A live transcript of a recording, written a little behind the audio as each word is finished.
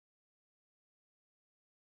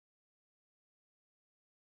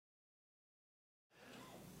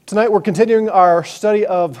Tonight we're continuing our study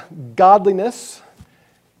of godliness,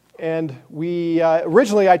 and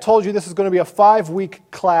originally I told you this is going to be a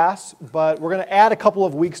 5-week class, but we're going to add a couple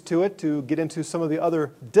of weeks to it to get into some of the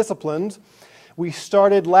other disciplines. We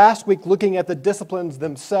started last week looking at the disciplines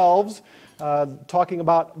themselves, talking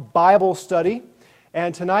about Bible study,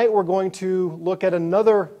 and tonight we're going to look at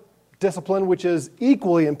another discipline which is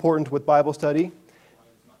equally important with Bible study,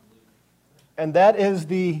 and that is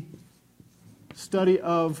the study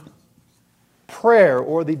of prayer,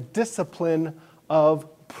 or the discipline of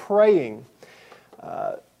praying.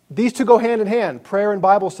 These two go hand in hand, prayer and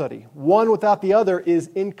Bible study. One without the other is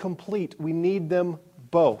incomplete. We need them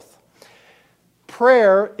both.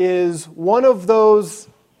 Prayer is one of those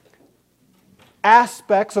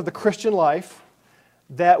aspects of the Christian life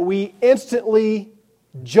that we instantly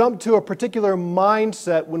jump to a particular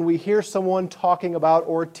mindset when we hear someone talking about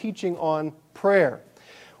or teaching on prayer.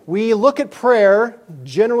 We look at prayer,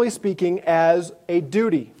 generally speaking, as a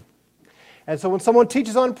duty. And so when someone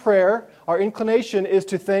teaches on prayer, our inclination is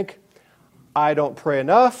to think, I don't pray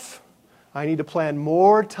enough. I need to plan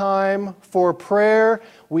more time for prayer.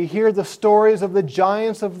 We hear the stories of the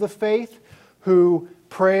giants of the faith who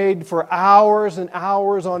prayed for hours and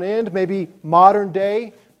hours on end, maybe modern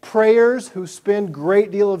day prayers who spend a great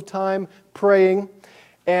deal of time praying.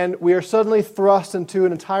 And we are suddenly thrust into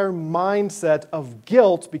an entire mindset of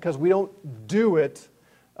guilt because we don't do it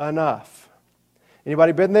enough.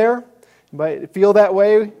 Anybody been there? Anybody feel that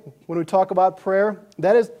way when we talk about prayer?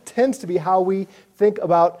 That tends to be how we think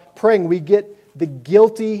about praying. We get the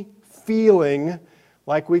guilty feeling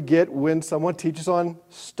like we get when someone teaches on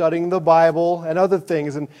studying the Bible and other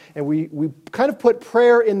things. And we kind of put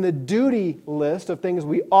prayer in the duty list of things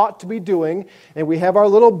we ought to be doing. And we have our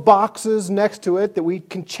little boxes next to it that we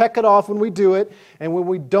can check it off when we do it. And when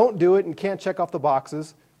we don't do it and can't check off the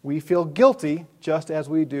boxes, we feel guilty just as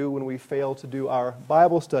we do when we fail to do our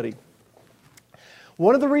Bible study.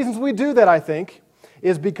 One of the reasons we do that, I think,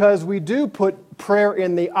 is because we do put prayer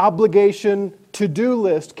in the obligation to-do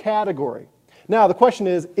list category. Now, the question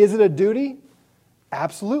is it a duty?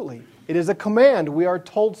 Absolutely. It is a command. We are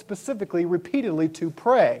told specifically, repeatedly, to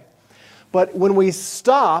pray. But when we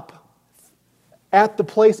stop at the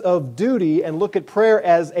place of duty and look at prayer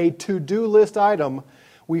as a to-do list item,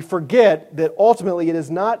 we forget that ultimately it is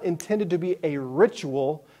not intended to be a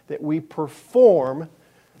ritual that we perform,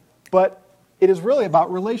 but it is really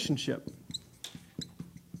about relationship.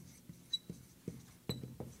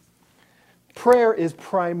 Prayer is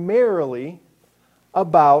primarily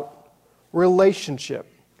about relationship.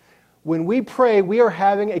 When we pray, we are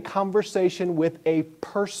having a conversation with a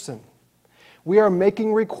person. We are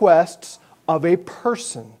making requests of a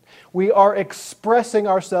person. We are expressing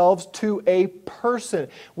ourselves to a person.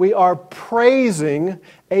 We are praising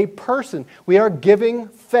a person. We are giving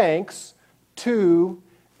thanks to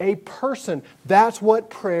a person. That's what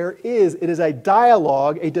prayer is. It is a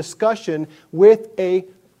dialogue, a discussion with a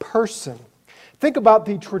person. Think about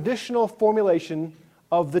the traditional formulation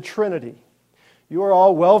of the Trinity. You are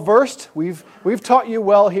all well versed. We've taught you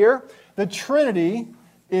well here. The Trinity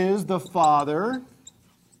is the Father,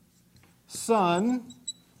 Son,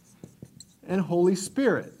 and Holy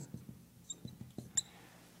Spirit.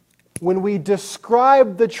 When we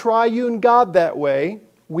describe the triune God that way,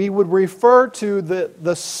 we would refer to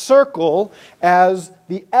the circle as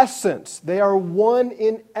the essence. They are one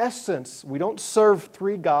in essence. We don't serve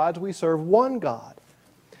three gods, we serve one God.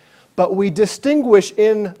 But we distinguish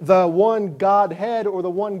in the one Godhead or the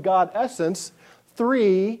one God essence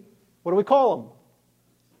three, what do we call them?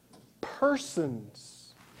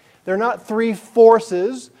 Persons. They're not three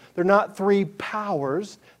forces. They're not three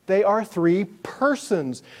powers. They are three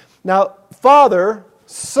persons. Now, Father,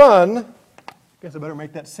 Son, I guess I better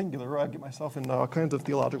make that singular or I'll get myself in all kinds of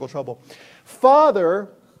theological trouble. Father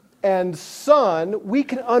and Son, we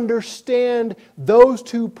can understand those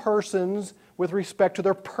two persons with respect to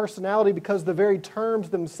their personality because the very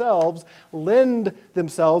terms themselves lend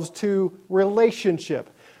themselves to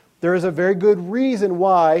relationship. There is a very good reason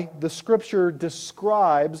why the Scripture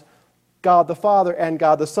describes God the Father and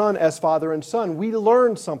God the Son as Father and Son. We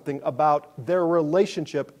learn something about their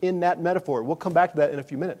relationship in that metaphor. We'll come back to that in a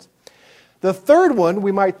few minutes. The third one,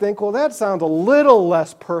 we might think, well, that sounds a little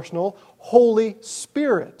less personal, Holy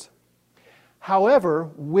Spirit. However,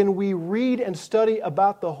 when we read and study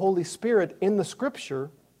about the Holy Spirit in the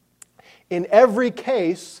Scripture, in every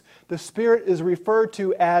case, the Spirit is referred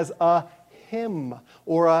to as a him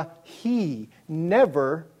or a he,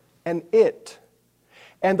 never an it.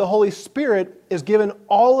 And the Holy Spirit is given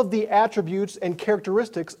all of the attributes and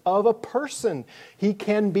characteristics of a person. He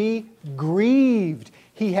can be grieved.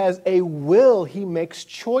 He has a will. He makes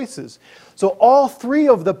choices. So all three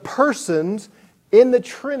of the persons in the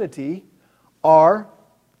Trinity are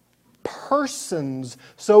persons.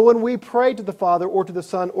 So when we pray to the Father or to the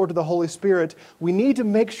Son or to the Holy Spirit, we need to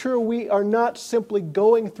make sure we are not simply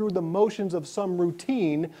going through the motions of some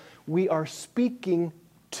routine. We are speaking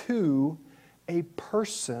to a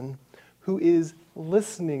person who is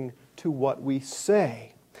listening to what we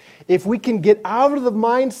say. If we can get out of the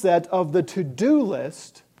mindset of the to-do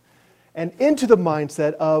list and into the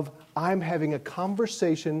mindset of I'm having a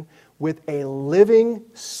conversation with a living,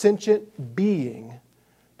 sentient being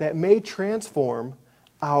that may transform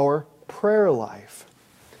our prayer life.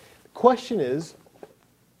 The question is,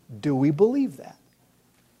 do we believe that?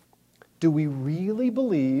 Do we really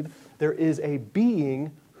believe there is a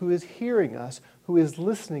being who is hearing us, who is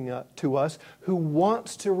listening to us, who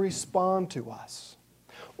wants to respond to us?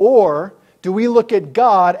 Or do we look at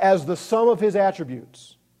God as the sum of His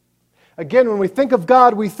attributes? Again, when we think of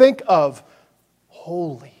God, we think of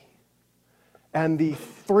holy and the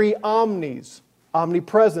three omnis,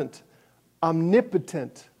 omnipresent,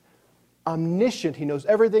 omnipotent, omniscient. He knows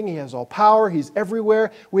everything. He has all power. He's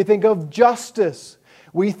everywhere. We think of justice.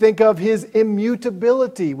 We think of His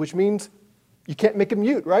immutability, which means you can't make Him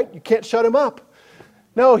mute, right? You can't shut Him up.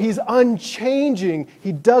 No, He's unchanging.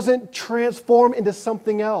 He doesn't transform into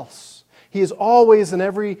something else. He is always and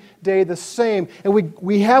every day the same. And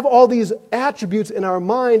we have all these attributes in our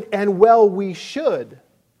mind, and well, we should.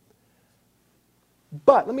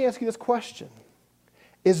 But let me ask you this question.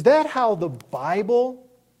 Is that how the Bible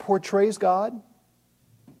portrays God?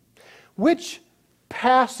 Which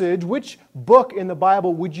passage, which book in the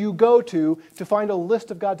Bible would you go to find a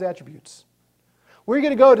list of God's attributes? Where are you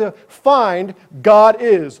going to go to find God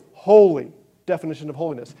is holy, definition of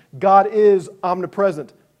holiness. God is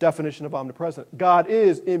omnipresent, definition of omnipresent. God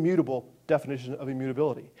is immutable, definition of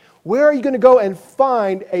immutability. Where are you going to go and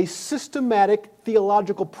find a systematic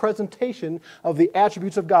theological presentation of the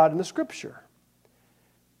attributes of God in the Scripture?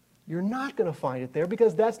 You're not going to find it there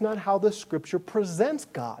because that's not how the Scripture presents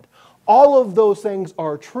God. All of those things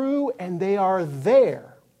are true and they are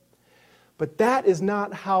there. But that is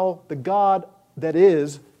not how the God that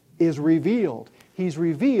is revealed. He's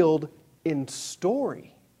revealed in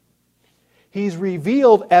story. He's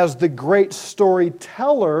revealed as the great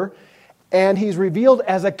storyteller, and He's revealed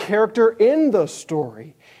as a character in the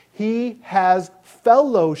story. He has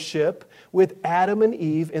fellowship with Adam and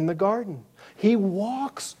Eve in the garden. He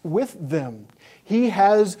walks with them. He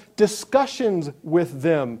has discussions with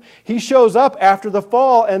them. He shows up after the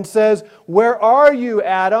fall and says, "Where are you,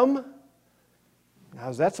 Adam?" Now,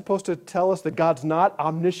 is that supposed to tell us that God's not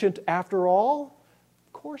omniscient after all?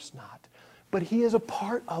 Of course not. But He is a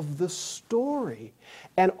part of the story.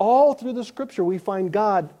 And all through the Scripture, we find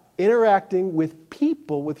God interacting with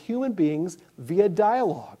people, with human beings, via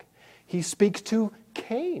dialogue. He speaks to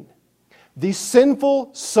Cain, the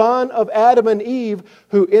sinful son of Adam and Eve,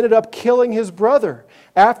 who ended up killing his brother,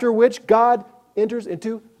 after which God enters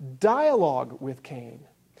into dialogue with Cain.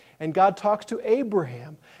 And God talks to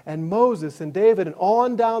Abraham and Moses and David and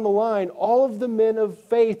on down the line. All of the men of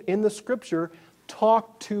faith in the Scripture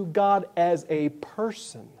talk to God as a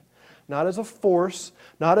person, not as a force,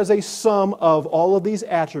 not as a sum of all of these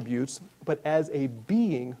attributes, but as a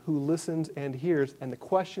being who listens and hears. And the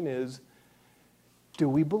question is, do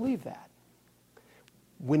we believe that?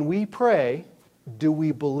 When we pray, do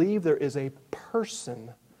we believe there is a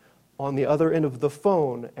person on the other end of the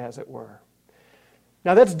phone, as it were?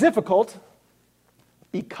 Now that's difficult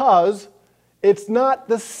because it's not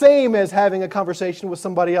the same as having a conversation with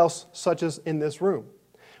somebody else, such as in this room.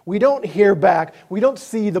 We don't hear back. We don't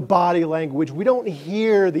see the body language. We don't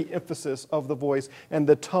hear the emphasis of the voice and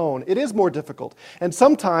the tone. It is more difficult. And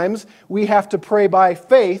sometimes we have to pray by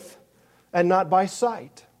faith and not by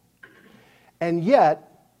sight. And yet,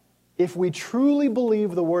 if we truly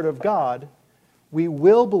believe the Word of God, we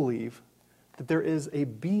will believe that there is a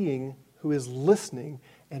being who is listening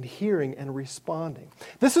and hearing and responding.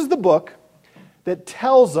 This is the book that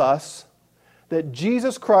tells us that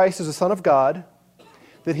Jesus Christ is the Son of God,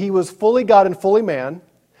 that He was fully God and fully man,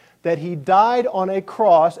 that He died on a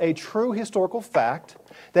cross, a true historical fact,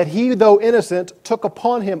 that He, though innocent, took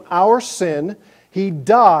upon Him our sin. He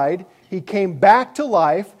died, He came back to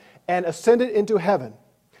life, and ascended into heaven.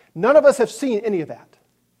 None of us have seen any of that.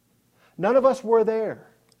 None of us were there.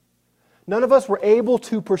 None of us were able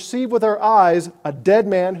to perceive with our eyes a dead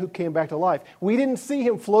man who came back to life. We didn't see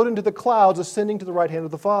Him float into the clouds, ascending to the right hand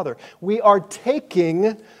of the Father. We are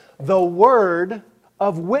taking the word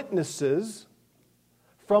of witnesses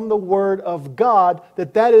from the Word of God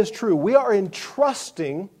that that is true. We are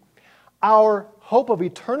entrusting our hope of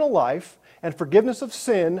eternal life and forgiveness of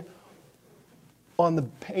sin on the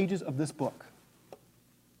pages of this book.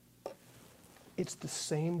 It's the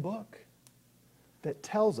same book that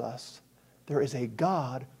tells us there is a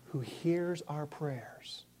God who hears our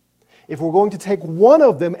prayers. If we're going to take one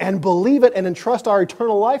of them and believe it and entrust our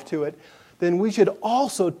eternal life to it, then we should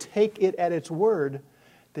also take it at its word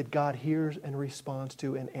that God hears and responds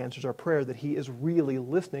to and answers our prayer, that He is really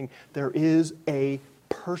listening. There is a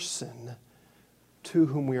person to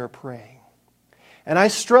whom we are praying. And I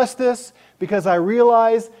stress this because I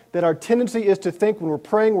realize that our tendency is to think when we're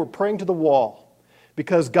praying to the wall,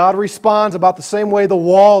 because God responds about the same way the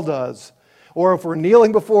wall does. Or if we're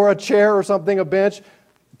kneeling before a chair or something, a bench,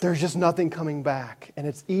 there's just nothing coming back. And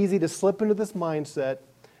it's easy to slip into this mindset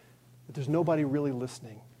that there's nobody really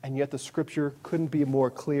listening. And yet the Scripture couldn't be more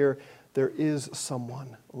clear. There is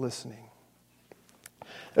someone listening.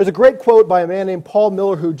 There's a great quote by a man named Paul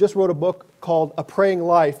Miller who just wrote a book called A Praying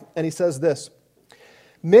Life. And he says this: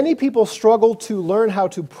 "Many people struggle to learn how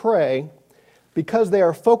to pray because they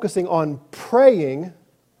are focusing on praying,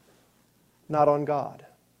 not on God."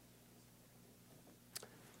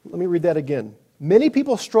 Let me read that again. Many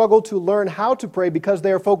people struggle to learn how to pray because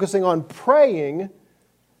they are focusing on praying,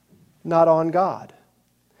 not on God.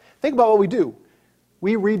 Think about what we do.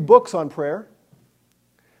 We read books on prayer.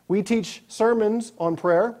 We teach sermons on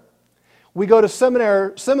prayer. We go to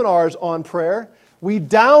seminars on prayer. We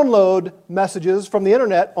download messages from the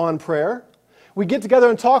internet on prayer. We get together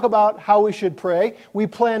and talk about how we should pray. We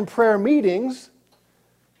plan prayer meetings.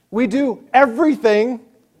 We do everything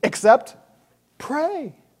except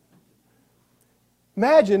pray.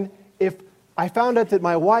 Imagine if I found out that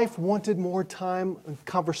my wife wanted more time and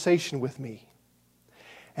conversation with me.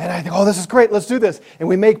 And I think, oh, this is great, let's do this. And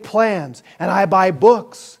we make plans, and I buy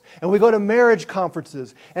books, and we go to marriage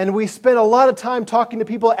conferences, and we spend a lot of time talking to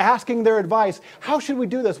people, asking their advice. How should we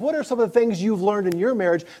do this? What are some of the things you've learned in your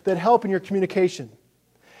marriage that help in your communication?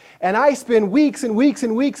 And I spend weeks and weeks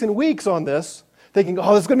and weeks and weeks on this, thinking,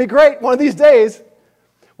 oh, this is going to be great one of these days.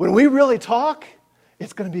 When we really talk,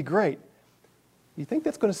 it's going to be great. You think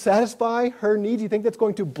that's going to satisfy her needs? You think that's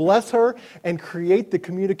going to bless her and create the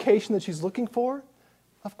communication that she's looking for?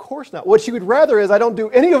 Of course not. What she would rather is I don't do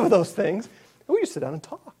any of those things, and we just sit down and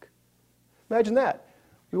talk. Imagine that.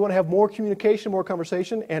 We want to have more communication, more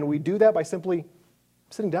conversation, and we do that by simply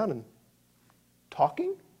sitting down and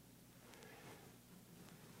talking.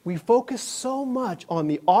 We focus so much on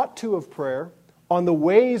the ought to of prayer, on the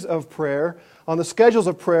ways of prayer, on the schedules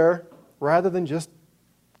of prayer, rather than just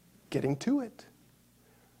getting to it.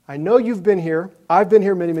 I know you've been here. I've been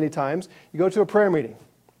here many, many times. You go to a prayer meeting.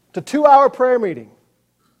 It's a 2-hour prayer meeting.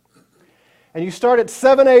 And you start at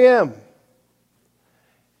 7 a.m.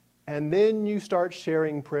 And then you start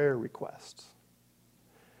sharing prayer requests.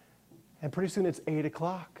 And pretty soon it's 8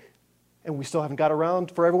 o'clock. And we still haven't got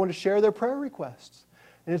around for everyone to share their prayer requests.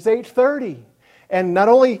 And it's 8:30. And not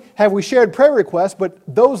only have we shared prayer requests, but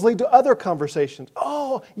those lead to other conversations.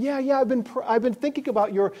 Oh, yeah, I've been thinking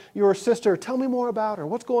about your sister. Tell me more about her.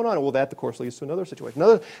 What's going on? Well, that, of course, leads to another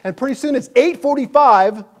situation. And pretty soon it's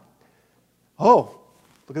 8:45. Oh,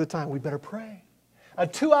 look at the time. We better pray. A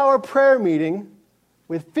 2-hour prayer meeting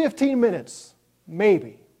with 15 minutes,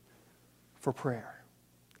 maybe, for prayer.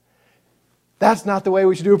 That's not the way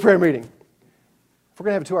we should do a prayer meeting. If we're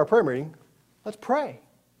going to have a 2-hour prayer meeting, let's pray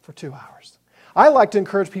for 2 hours. I like to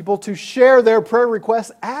encourage people to share their prayer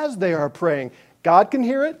requests as they are praying. God can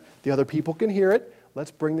hear it. The other people can hear it. Let's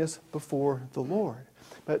bring this before the Lord.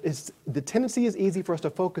 But the tendency is easy for us to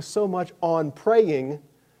focus so much on praying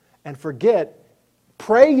and forget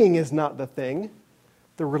praying is not the thing.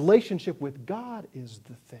 The relationship with God is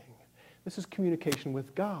the thing. This is communication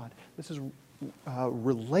with God. This is a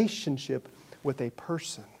relationship with a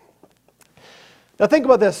person. Now think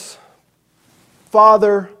about this.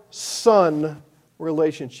 Father-Son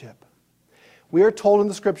relationship. We are told in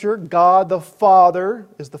the Scripture, God the Father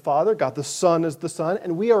is the Father, God the Son is the Son,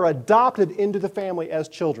 and we are adopted into the family as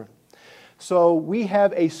children. So we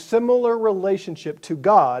have a similar relationship to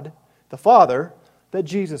God, the Father, that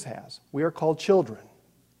Jesus has. We are called children.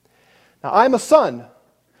 Now, I'm a son,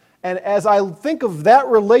 and as I think of that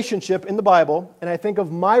relationship in the Bible, and I think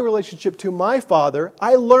of my relationship to my Father,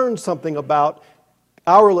 I learned something about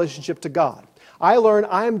our relationship to God. I learned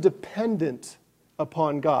I am dependent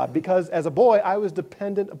upon God because as a boy, I was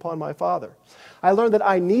dependent upon my father. I learned that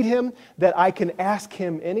I need him, that I can ask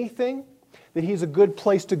him anything, that he's a good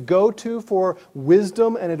place to go to for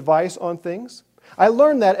wisdom and advice on things. I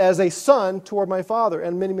learned that as a son toward my father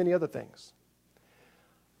and many, many other things.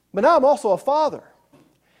 But now I'm also a father,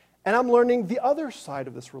 and I'm learning the other side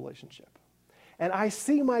of this relationship. And I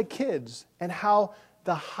see my kids and how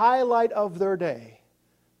the highlight of their day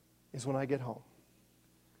is when I get home.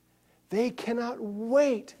 They cannot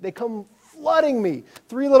wait. They come flooding me.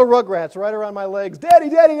 3 little rugrats right around my legs. Daddy,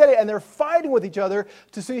 Daddy, Daddy. And they're fighting with each other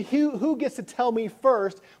to see who gets to tell me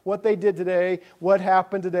first what they did today, what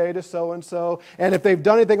happened today to so-and-so. And if they've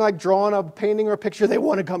done anything like drawing a painting or a picture, they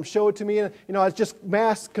want to come show it to me. And, it's just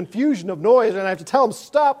mass confusion of noise. And I have to tell them,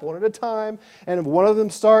 stop one at a time. And if one of them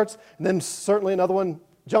starts, and then certainly another one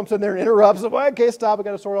jumps in there and interrupts. Well, okay, stop. I've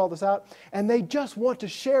got to sort all this out. And they just want to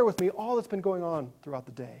share with me all that's been going on throughout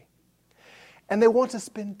the day. And they want to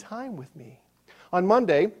spend time with me. On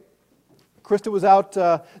Monday, Krista was out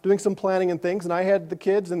doing some planning and things, and I had the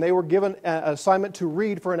kids, and they were given an assignment to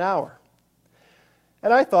read for an hour.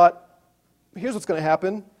 And I thought, here's what's going to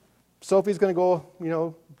happen. Sophie's going to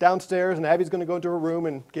go, downstairs, and Abby's going to go into her room,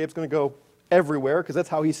 and Gabe's going to go everywhere, because that's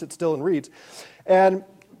how he sits still and reads. And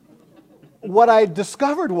what I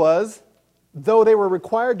discovered was, though they were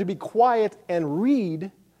required to be quiet and read,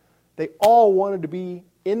 they all wanted to be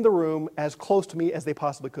in the room as close to me as they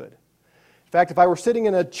possibly could. In fact, if I were sitting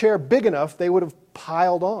in a chair big enough, they would have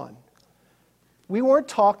piled on. We weren't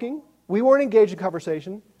talking. We weren't engaged in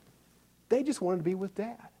conversation. They just wanted to be with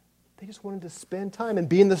Dad. They just wanted to spend time and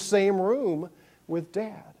be in the same room with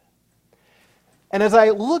Dad. And as I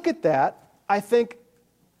look at that, I think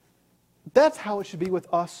that's how it should be with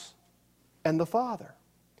us and the Father.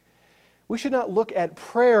 We should not look at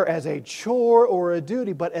prayer as a chore or a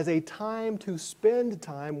duty, but as a time to spend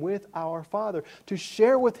time with our Father, to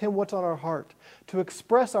share with Him what's on our heart, to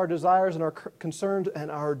express our desires and our concerns and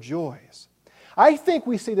our joys. I think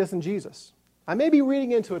we see this in Jesus. I may be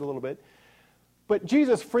reading into it a little bit, but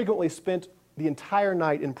Jesus frequently spent the entire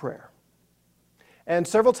night in prayer. And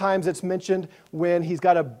several times it's mentioned when he's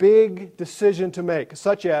got a big decision to make,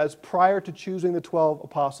 such as prior to choosing the 12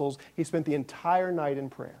 apostles, he spent the entire night in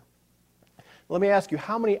prayer. Let me ask you,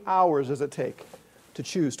 how many hours does it take to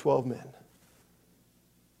choose 12 men?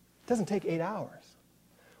 It doesn't take 8 hours.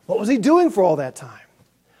 What was he doing for all that time?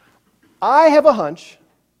 I have a hunch.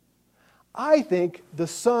 I think the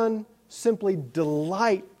Son simply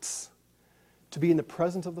delights to be in the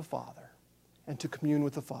presence of the Father and to commune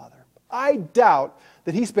with the Father. I doubt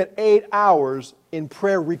that he spent 8 hours in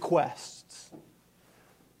prayer requests.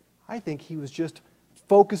 I think he was just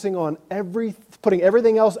focusing on putting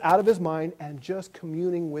everything else out of his mind and just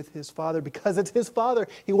communing with his Father because it's his Father.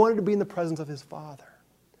 He wanted to be in the presence of his Father.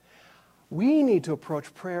 We need to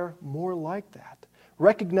approach prayer more like that,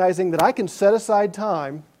 recognizing that I can set aside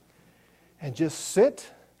time and just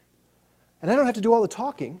sit, and I don't have to do all the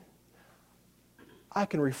talking. I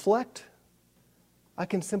can reflect. I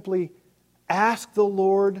can simply ask the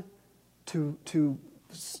Lord to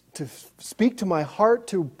speak to my heart,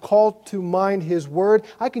 to call to mind His Word.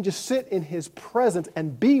 I can just sit in His presence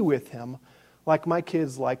and be with Him like my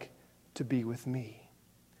kids like to be with me.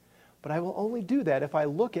 But I will only do that if I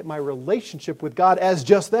look at my relationship with God as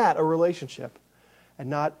just that, a relationship, and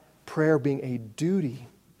not prayer being a duty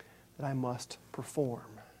that I must perform.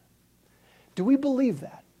 Do we believe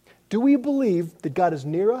that? Do we believe that God is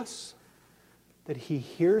near us, that He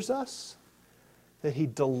hears us, that He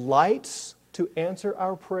delights to answer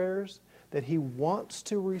our prayers, that He wants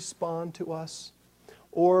to respond to us?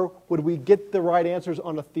 Or would we get the right answers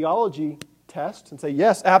on a theology test and say,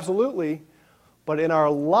 yes, absolutely, but in our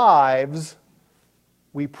lives,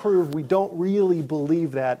 we prove we don't really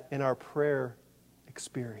believe that in our prayer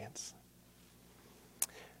experience?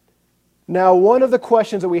 Now, one of the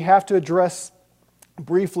questions that we have to address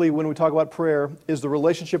briefly when we talk about prayer is the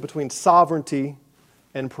relationship between sovereignty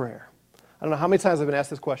and prayer. I don't know how many times I've been asked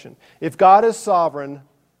this question. If God is sovereign,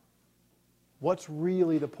 what's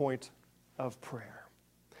really the point of prayer?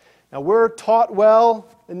 Now, we're taught well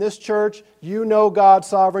in this church. You know God's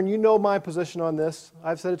sovereign. You know my position on this.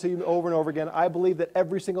 I've said it to you over and over again. I believe that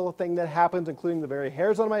every single thing that happens, including the very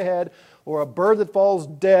hairs on my head or a bird that falls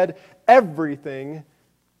dead, everything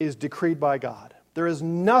is decreed by God. There is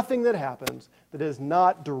nothing that happens that is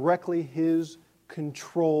not directly His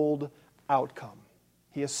controlled outcome.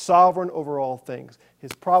 He is sovereign over all things.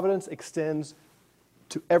 His providence extends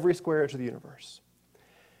to every square inch of the universe.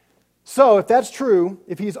 So, if that's true,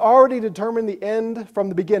 if He's already determined the end from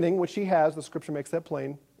the beginning, which He has, the Scripture makes that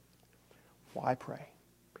plain, why pray?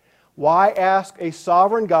 Why ask a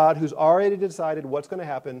sovereign God who's already decided what's going to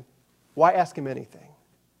happen? Why ask Him anything?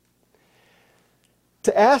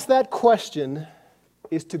 To ask that question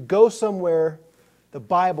is to go somewhere the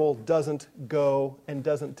Bible doesn't go and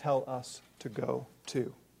doesn't tell us to go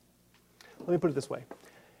to. Let me put it this way.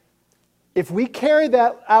 if we carry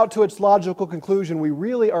that out to its logical conclusion, we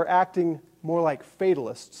really are acting more like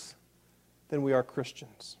fatalists than we are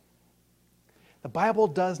Christians. The Bible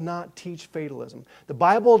does not teach fatalism. The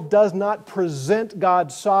Bible does not present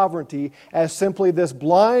God's sovereignty as simply this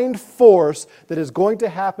blind force that is going to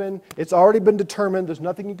happen. It's already been determined. There's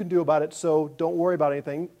nothing you can do about it, so don't worry about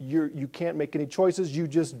anything. You can't make any choices. You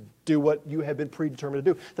just do what you have been predetermined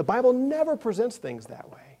to do. The Bible never presents things that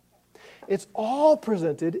way. It's all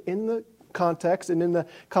presented in the context and in the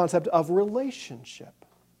concept of relationship.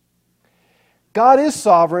 God is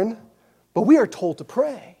sovereign, but we are told to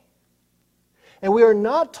pray. And we are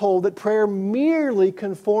not told that prayer merely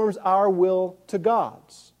conforms our will to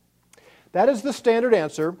God's. That is the standard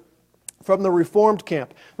answer from the Reformed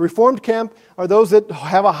camp. The Reformed camp are those that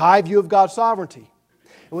have a high view of God's sovereignty.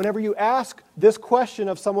 And whenever you ask this question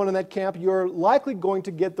of someone in that camp, you're likely going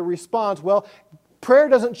to get the response, well, prayer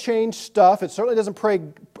doesn't change stuff. It certainly doesn't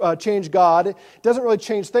change God. It doesn't really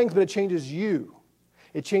change things, but it changes you.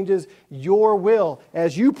 It changes your will.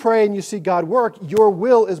 As you pray and you see God work, your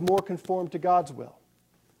will is more conformed to God's will.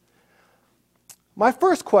 My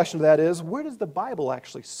first question to that is, where does the Bible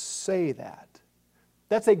actually say that?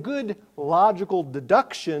 That's a good logical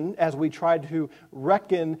deduction as we try to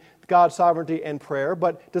reckon God's sovereignty and prayer,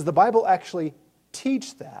 but does the Bible actually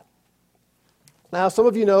teach that? Now, some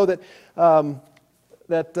of you know that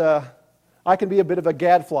I can be a bit of a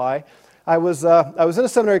gadfly. I was in a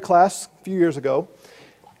seminary class a few years ago,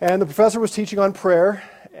 and the professor was teaching on prayer,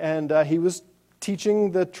 and he was teaching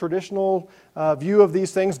the traditional view of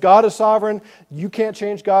these things. God is sovereign. You can't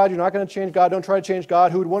change God. You're not going to change God. Don't try to change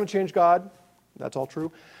God. Who would want to change God? That's all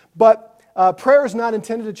true. But prayer is not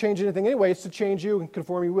intended to change anything anyway. It's to change you and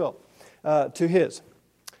conform your will to His.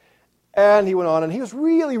 And he went on, and he was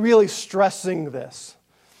really, really stressing this.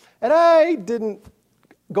 And I didn't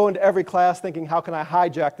go into every class thinking, how can I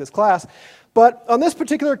hijack this class? But on this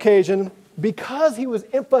particular occasion, because he was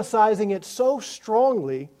emphasizing it so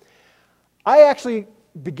strongly, I actually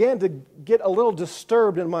began to get a little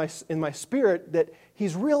disturbed in my spirit that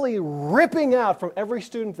he's really ripping out from every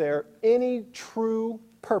student there any true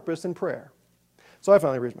purpose in prayer. So I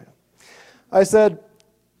finally raised my hand. I said,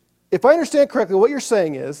 if I understand correctly, what you're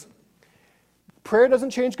saying is, prayer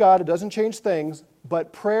doesn't change God, it doesn't change things,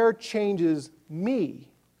 but prayer changes me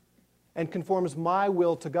and conforms my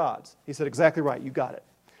will to God's. He said, exactly right, you got it.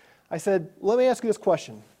 I said, let me ask you this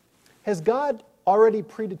question. Has God already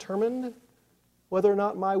predetermined whether or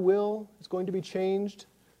not my will is going to be changed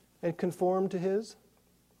and conformed to His?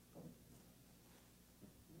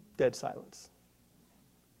 Dead silence.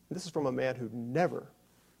 This is from a man who never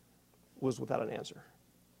was without an answer.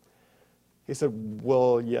 He said,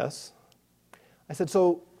 well, yes. I said,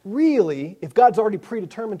 so really, if God's already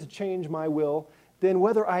predetermined to change my will, then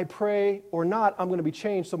whether I pray or not, I'm going to be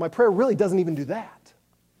changed. So my prayer really doesn't even do that.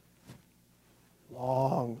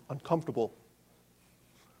 Long, uncomfortable,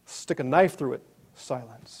 stick a knife through it,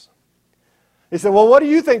 silence. He said, well, what do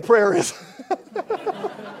you think prayer is?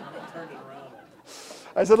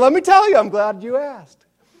 I said, let me tell you, I'm glad you asked.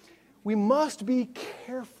 We must be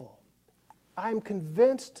careful. I'm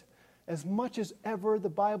convinced as much as ever the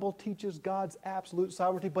Bible teaches God's absolute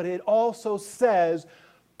sovereignty, but it also says,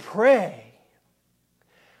 pray.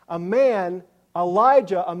 A man,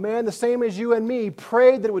 Elijah, a man the same as you and me,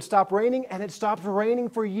 prayed that it would stop raining, and it stopped raining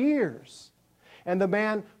for years. And the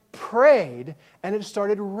man prayed, and it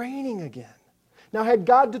started raining again. Now, had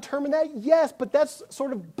God determined that? Yes, but that's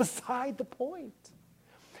sort of beside the point.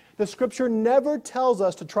 The Scripture never tells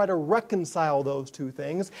us to try to reconcile those two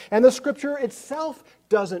things, and the Scripture itself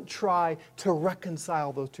doesn't try to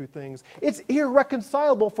reconcile those two things. It's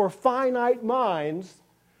irreconcilable for finite minds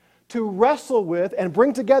to wrestle with and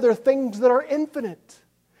bring together things that are infinite.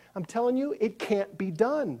 I'm telling you, it can't be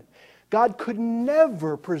done. God could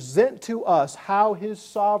never present to us how His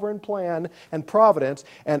sovereign plan and providence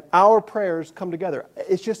and our prayers come together.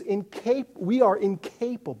 It's just we are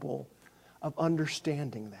incapable of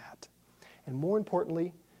understanding that. And more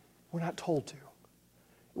importantly, we're not told to.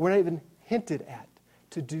 We're not even hinted at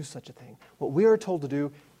to do such a thing. What we are told to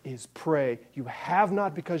do is pray. You have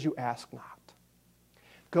not because you ask not.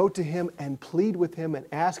 Go to Him and plead with Him and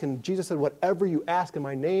ask. And Jesus said, whatever you ask in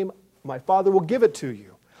my name, my Father will give it to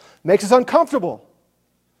you. Makes us uncomfortable.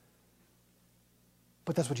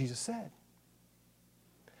 But that's what Jesus said.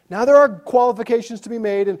 Now there are qualifications to be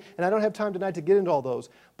made, and I don't have time tonight to get into all those.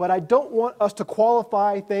 But I don't want us to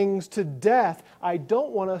qualify things to death. I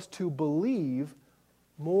don't want us to believe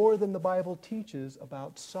more than the Bible teaches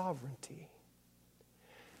about sovereignty.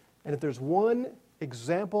 And if there's one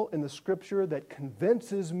example in the Scripture that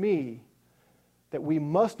convinces me that we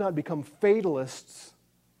must not become fatalists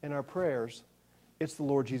in our prayers, it's the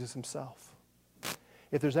Lord Jesus himself.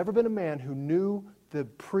 If there's ever been a man who knew the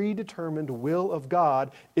predetermined will of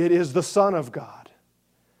God, it is the Son of God.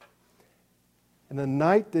 And the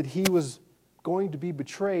night that he was going to be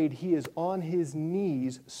betrayed, he is on his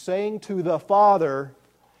knees saying to the Father,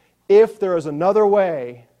 if there is another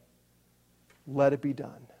way, let it be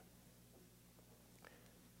done.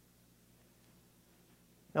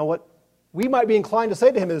 Now what we might be inclined to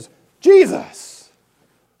say to him is, Jesus,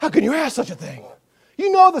 how can you ask such a thing?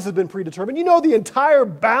 You know this has been predetermined. You know the entire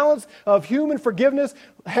balance of human forgiveness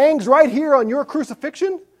hangs right here on your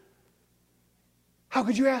crucifixion. How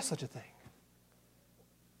could you ask such a thing?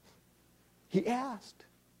 He asked.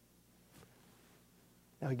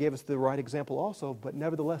 Now he gave us the right example also, but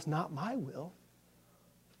nevertheless, not my will.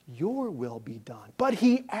 Your will be done. But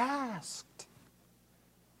he asked.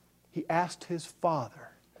 He asked his Father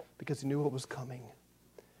because he knew what was coming.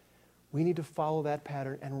 We need to follow that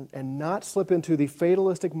pattern and not slip into the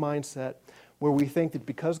fatalistic mindset where we think that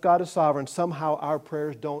because God is sovereign, somehow our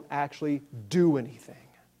prayers don't actually do anything.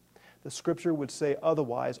 The Scripture would say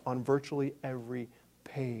otherwise on virtually every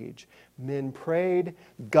page. Men prayed,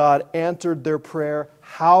 God answered their prayer.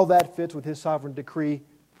 How that fits with his sovereign decree,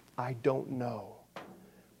 I don't know.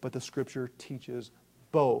 But the Scripture teaches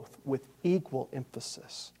both with equal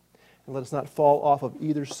emphasis. And let us not fall off of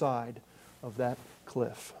either side of that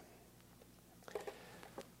cliff.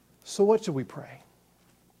 So what should we pray?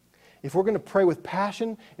 If we're going to pray with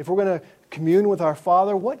passion, if we're going to commune with our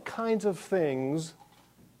Father, what kinds of things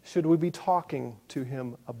should we be talking to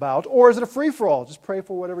him about? Or is it a free-for-all? Just pray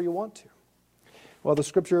for whatever you want to. Well, the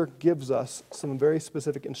Scripture gives us some very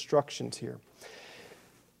specific instructions here.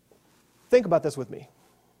 Think about this with me.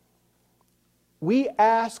 We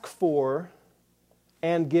ask for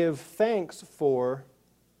and give thanks for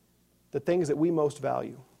the things that we most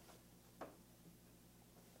value.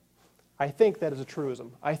 I think that is a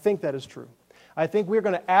truism. I think that is true. I think we're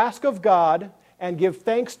going to ask of God and give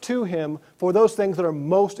thanks to him for those things that are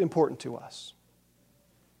most important to us.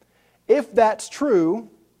 If that's true,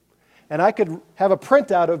 and I could have a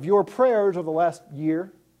printout of your prayers over the last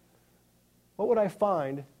year, what would I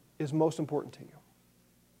find is most important to you?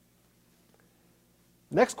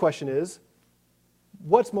 Next question is,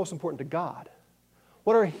 what's most important to God?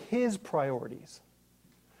 What are his priorities?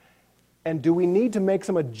 And do we need to make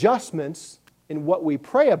some adjustments in what we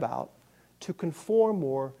pray about to conform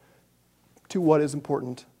more to what is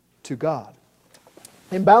important to God?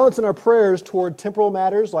 Imbalance in our prayers toward temporal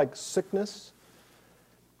matters like sickness,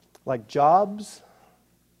 like jobs,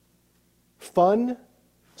 fun.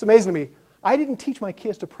 It's amazing to me. I didn't teach my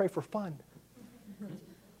kids to pray for fun.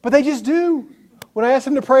 But they just do. When I ask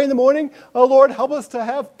them to pray in the morning, oh Lord, help us to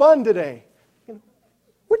have fun today. Where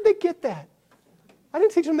did they get that? I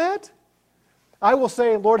didn't teach them that. I will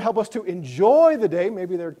say, Lord, help us to enjoy the day.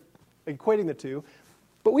 Maybe they're equating the two.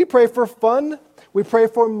 But we pray for fun. We pray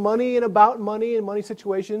for money and about money and money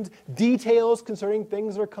situations, details concerning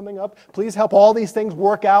things that are coming up. Please help all these things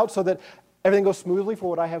work out so that everything goes smoothly for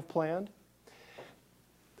what I have planned.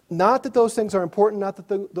 Not that those things are important, not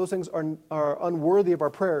that those things are unworthy of our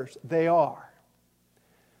prayers. They are.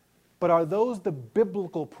 But are those the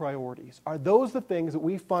biblical priorities? Are those the things that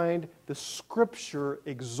we find the Scripture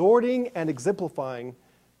exhorting and exemplifying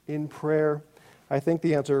in prayer? I think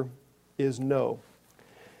the answer is no.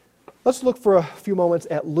 Let's look for a few moments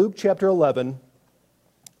at Luke chapter 11,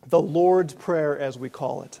 the Lord's Prayer as we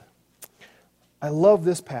call it. I love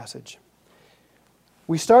this passage.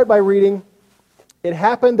 We start by reading, "It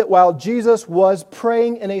happened that while Jesus was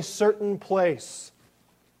praying in a certain place."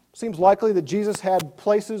 Seems likely that Jesus had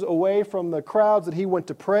places away from the crowds that he went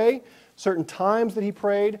to pray, certain times that he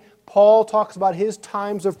prayed. Paul talks about his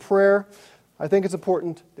times of prayer. I think it's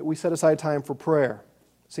important that we set aside time for prayer.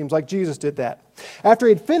 Seems like Jesus did that. After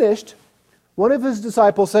he had finished, one of his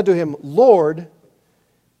disciples said to him, "Lord,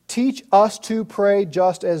 teach us to pray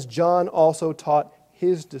just as John also taught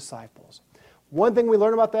his disciples." One thing we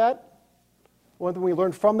learn about that, one thing we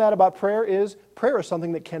learn from that about prayer is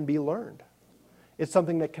something that can be learned. It's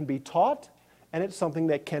something that can be taught, and it's something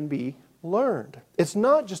that can be learned. It's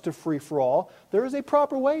not just a free-for-all. There is a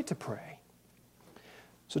proper way to pray.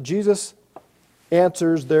 So Jesus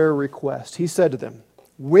answers their request. He said to them,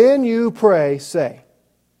 "When you pray, say,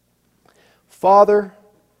 'Father,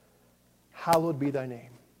 hallowed be thy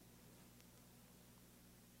name.'"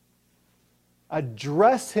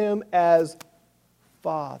 Address him as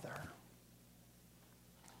Father.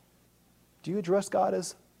 Do you address God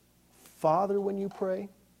as Father when you pray?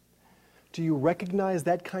 Do you recognize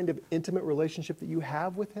that kind of intimate relationship that you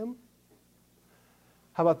have with him?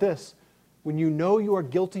 How about this? When you know you are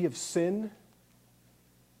guilty of sin,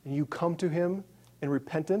 and you come to him in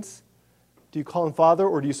repentance, do you call him Father,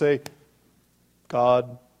 or do you say,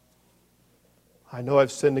 God, I know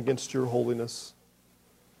I've sinned against your holiness?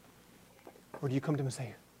 Or do you come to him and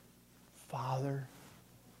say, Father,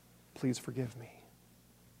 please forgive me?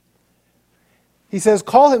 He says,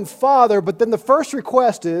 call him Father, but then the first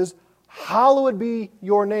request is, hallowed be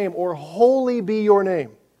your name, or holy be your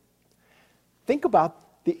name. Think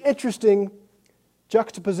about the interesting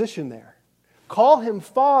juxtaposition there. Call him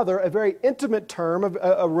Father, a very intimate term,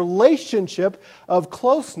 a relationship of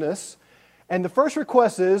closeness. And the first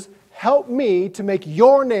request is, help me to make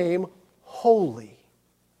your name holy.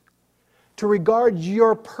 To regard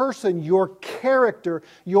your person, your character,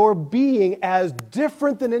 your being as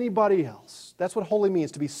different than anybody else. That's what holy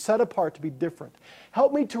means, to be set apart, to be different.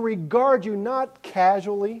 Help me to regard you not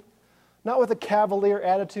casually, not with a cavalier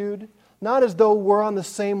attitude, not as though we're on the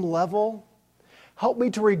same level. Help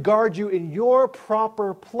me to regard you in your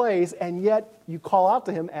proper place, and yet you call out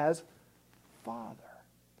to him as Father.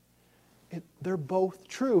 They're both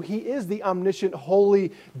true. He is the omniscient,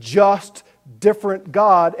 holy, just, different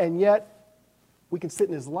God, and yet we can sit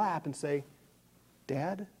in his lap and say,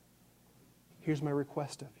 Dad, here's my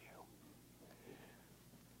request of you.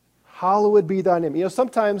 Hallowed be thy name. You know,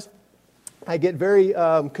 sometimes I get very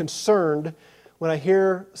concerned when I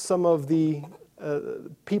hear some of the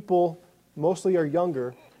people, mostly are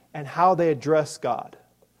younger, and how they address God.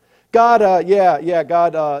 God,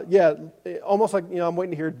 God, almost like, I'm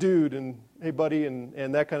waiting to hear dude and hey buddy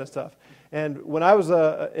and that kind of stuff. And when I was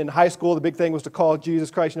in high school, the big thing was to call Jesus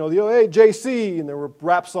Christ, hey JC, and there were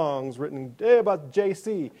rap songs written about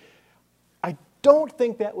JC. I don't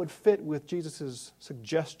think that would fit with Jesus'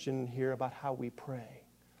 suggestion here about how we pray.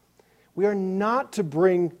 We are not to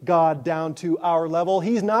bring God down to our level.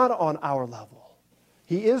 He's not on our level.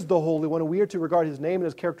 He is the Holy One, and we are to regard his name and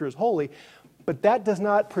his character as holy. But that does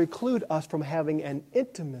not preclude us from having an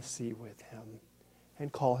intimacy with him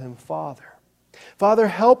and call him Father. Father,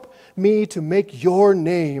 help me to make your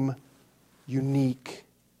name unique.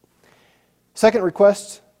 Second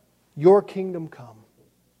request, your kingdom come.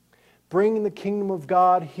 Bring the kingdom of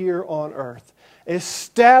God here on earth.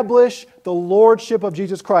 Establish the lordship of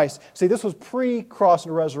Jesus Christ. See, this was pre-cross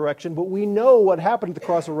and resurrection, but we know what happened at the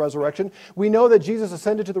cross and resurrection. We know that Jesus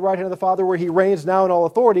ascended to the right hand of the Father where he reigns now in all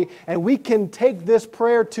authority, and we can take this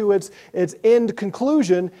prayer to its end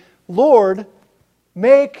conclusion. Lord,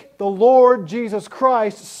 make the Lord Jesus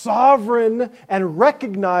Christ sovereign and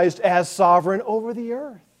recognized as sovereign over the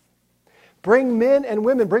earth. Bring men and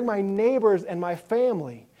women, bring my neighbors and my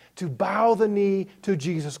family to bow the knee to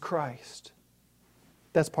Jesus Christ.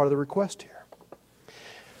 That's part of the request here.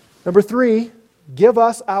 Number 3, give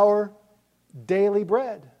us our daily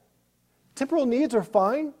bread. Temporal needs are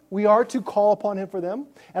fine. We are to call upon him for them.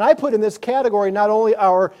 And I put in this category not only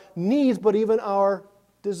our needs, but even our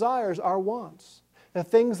desires, our wants. The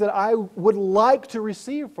things that I would like to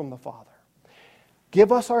receive from the Father.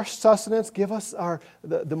 Give us our sustenance. Give us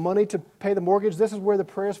the money to pay the mortgage. This is where the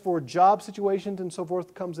prayers for job situations and so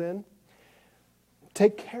forth comes in.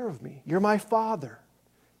 Take care of me. You're my Father.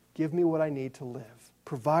 Give me what I need to live.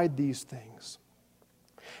 Provide these things.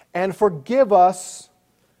 And forgive us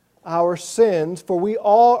our sins, for we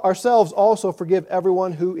all ourselves also forgive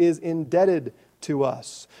everyone who is indebted to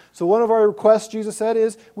us. So one of our requests, Jesus said,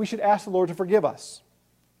 is we should ask the Lord to forgive us.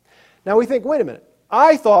 Now we think, wait a minute.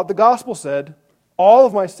 I thought the gospel said all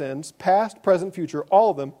of my sins, past, present, future,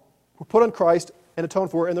 all of them, were put on Christ and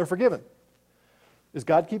atoned for, and they're forgiven. Is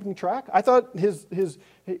God keeping track? I thought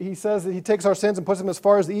he says that he takes our sins and puts them as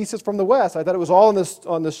far as the east is from the west. I thought it was all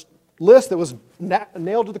on this list that was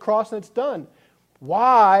nailed to the cross and it's done.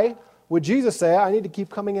 Why would Jesus say, I need to keep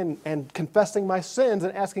coming in and confessing my sins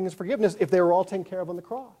and asking his forgiveness if they were all taken care of on the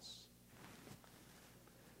cross?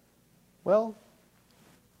 Well,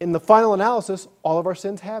 in the final analysis, all of our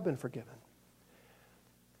sins have been forgiven.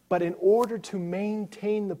 But in order to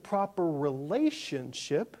maintain the proper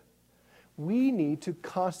relationship, we need to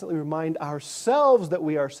constantly remind ourselves that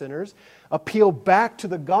we are sinners, appeal back to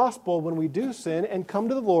the gospel when we do sin, and come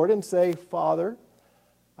to the Lord and say, Father,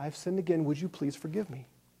 I've sinned again. Would you please forgive me?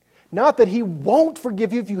 Not that he won't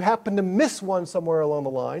forgive you if you happen to miss one somewhere along the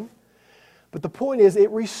line, but the point is it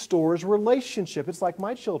restores relationship. It's like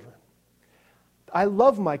my children. I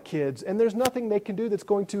love my kids, and there's nothing they can do that's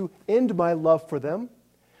going to end my love for them.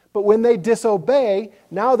 But when they disobey,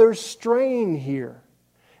 now there's strain here.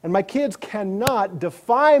 And my kids cannot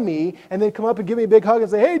defy me and then come up and give me a big hug and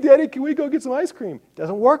say, hey, Daddy, can we go get some ice cream? It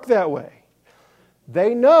doesn't work that way.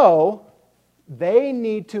 They know they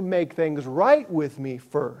need to make things right with me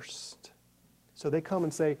first. So they come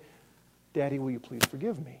and say, Daddy, will you please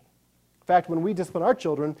forgive me? In fact, when we discipline our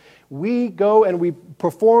children, we go and we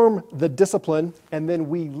perform the discipline, and then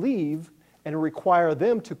we leave and require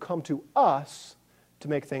them to come to us to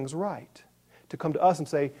make things right. To come to us and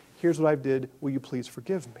say, here's what I did, will you please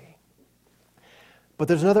forgive me? But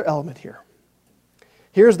there's another element here.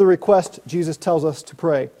 Here's the request Jesus tells us to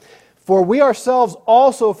pray. For we ourselves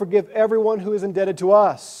also forgive everyone who is indebted to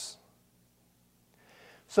us.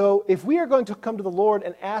 So if we are going to come to the Lord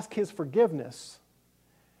and ask His forgiveness,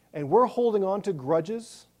 and we're holding on to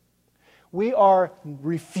grudges, we are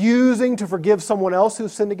refusing to forgive someone else who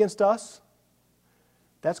sinned against us,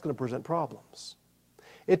 that's going to present problems.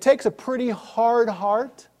 It takes a pretty hard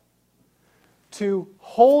heart to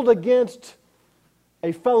hold against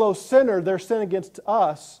a fellow sinner their sin against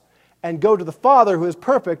us and go to the Father who is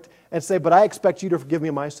perfect and say, but I expect you to forgive me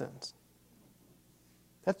my sins.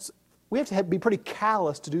 We have to be pretty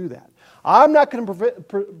callous to do that. I'm not going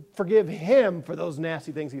to forgive him for those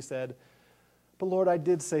nasty things he said, but Lord, I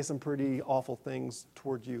did say some pretty awful things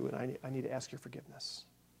toward you, and I need to ask your forgiveness.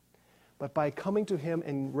 But by coming to Him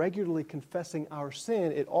and regularly confessing our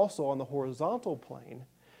sin, it also, on the horizontal plane,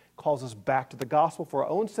 calls us back to the gospel for our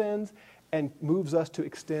own sins and moves us to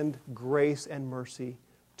extend grace and mercy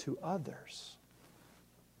to others.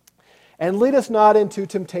 And lead us not into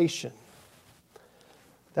temptation.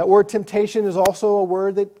 That word temptation is also a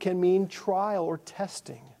word that can mean trial or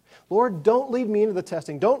testing. Lord, don't lead me into the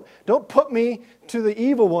testing. Don't put me to the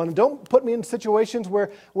evil one. Don't put me in situations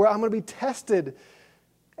where I'm going to be tested.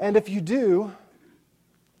 And if you do,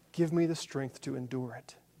 give me the strength to endure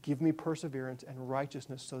it. Give me perseverance and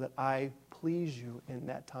righteousness so that I please you in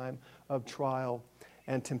that time of trial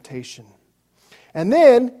and temptation. And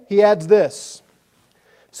then he adds this.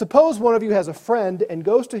 Suppose one of you has a friend and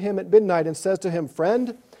goes to him at midnight and says to him,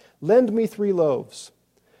 Friend, lend me 3 loaves.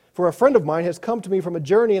 For a friend of mine has come to me from a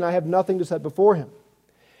journey and I have nothing to set before him.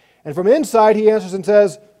 And from inside he answers and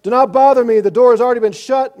says, Do not bother me. The door has already been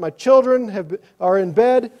shut. My children are in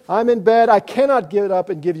bed. I'm in bed. I cannot get up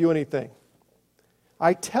and give you anything.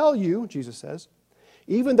 I tell you, Jesus says,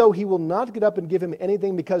 even though he will not get up and give him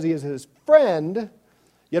anything because he is his friend,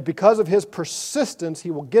 yet because of his persistence, he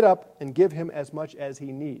will get up and give him as much as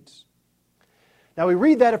he needs. Now we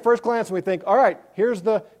read that at first glance and we think, all right, here's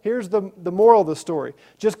the moral of the story.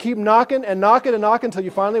 Just keep knocking and knocking and knocking until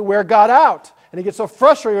you finally wear God out. And he gets so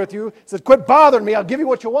frustrated with you, he says, quit bothering me, I'll give you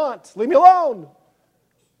what you want. Leave me alone.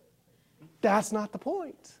 That's not the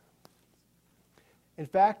point. In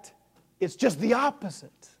fact, it's just the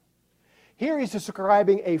opposite. Here he's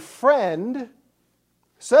describing a friend,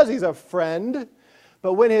 says he's a friend,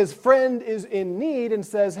 but when his friend is in need and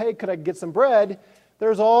says, hey, could I get some bread?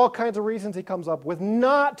 There's all kinds of reasons he comes up with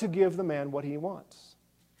not to give the man what he wants.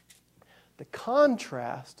 The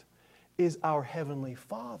contrast is our Heavenly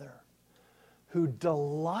Father, who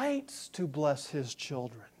delights to bless His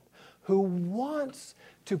children, who wants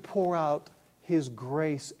to pour out His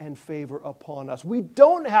grace and favor upon us. We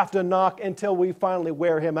don't have to knock until we finally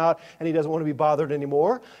wear Him out and He doesn't want to be bothered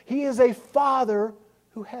anymore. He is a Father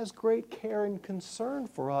who has great care and concern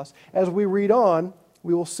for us. As we read on,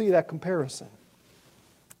 we will see that comparison.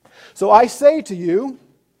 So I say to you,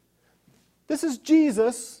 this is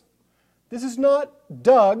Jesus. This is not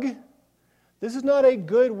Doug. This is not a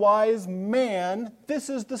good, wise man. This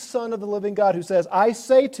is the Son of the living God who says, I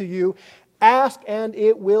say to you, ask and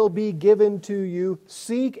it will be given to you.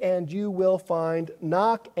 Seek and you will find.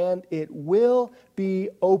 Knock and it will be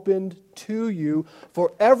opened to you.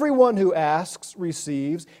 For everyone who asks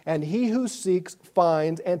receives, and he who seeks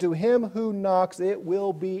finds, and to him who knocks it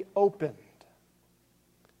will be opened.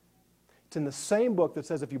 It's in the same book that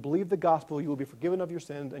says if you believe the gospel, you will be forgiven of your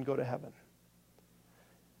sins and go to heaven.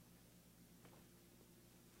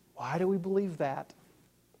 Why do we believe that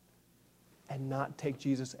and not take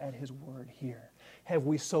Jesus at His word here? Have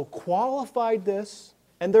we so qualified this,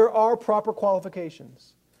 and there are proper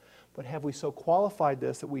qualifications, but have we so qualified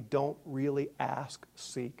this that we don't really ask,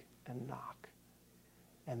 seek, and knock,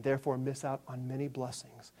 and therefore miss out on many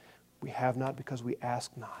blessings? We have not because we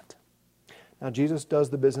ask not. Now, Jesus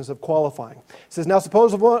does the business of qualifying. He says, now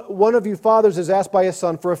suppose one of you fathers is asked by his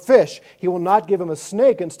son for a fish. He will not give him a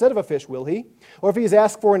snake instead of a fish, will he? Or if he is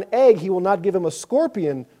asked for an egg, he will not give him a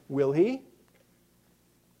scorpion, will he?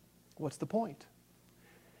 What's the point?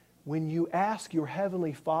 When you ask your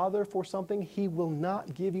heavenly Father for something, He will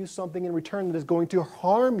not give you something in return that is going to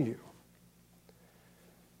harm you.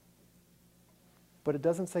 But it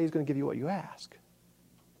doesn't say He's going to give you what you ask.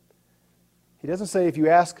 He doesn't say if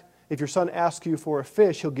your son asks you for a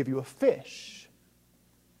fish, He'll give you a fish.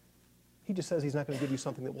 He just says He's not going to give you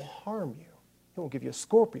something that will harm you. He won't give you a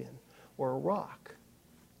scorpion or a rock.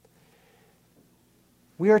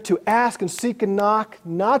 We are to ask and seek and knock,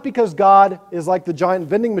 not because God is like the giant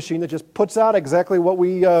vending machine that just puts out exactly what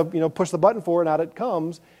we push the button for and out it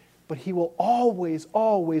comes, but He will always,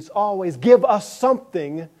 always, always give us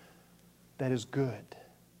something that is good,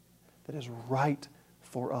 that is right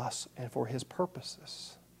for us and for His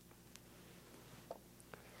purposes.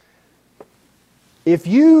 If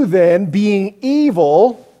you then, being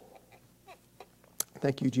evil,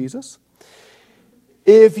 thank you, Jesus,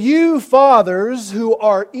 if you fathers who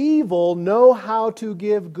are evil know how to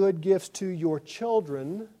give good gifts to your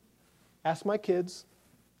children, ask my kids,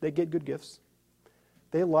 they get good gifts.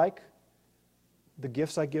 They like the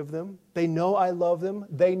gifts I give them. They know I love them.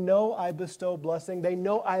 They know I bestow blessing. They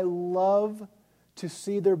know I love to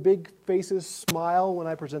see their big faces smile when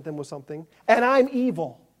I present them with something. And I'm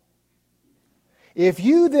evil. If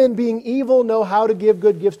you then, being evil, know how to give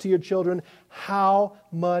good gifts to your children, how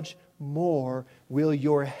much more will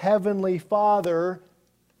your heavenly Father,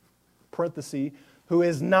 parenthesis, who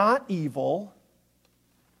is not evil,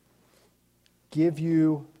 give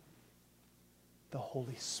you the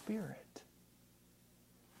Holy Spirit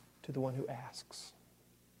to the one who asks.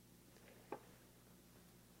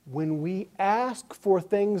 When we ask for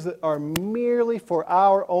things that are merely for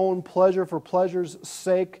our own pleasure, for pleasure's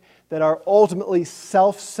sake, that are ultimately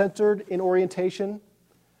self-centered in orientation,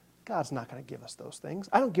 God's not going to give us those things.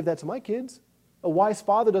 I don't give that to my kids. A wise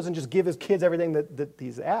father doesn't just give his kids everything that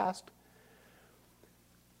he's asked.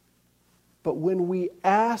 But when we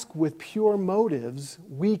ask with pure motives,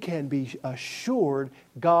 we can be assured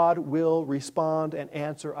God will respond and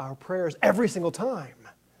answer our prayers every single time.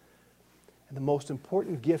 And the most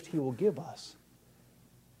important gift He will give us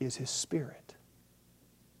is His Spirit.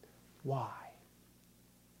 Why?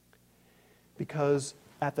 Because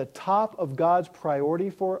at the top of God's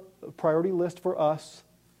priority list for us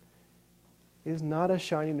is not a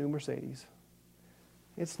shiny new Mercedes.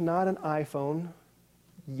 It's not an iPhone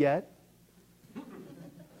yet.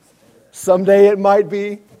 Someday it might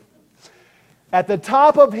be. At the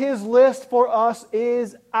top of His list for us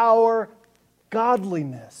is our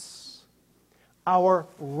godliness, our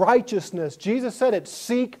righteousness. Jesus said it,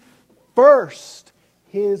 seek first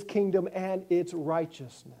His kingdom and its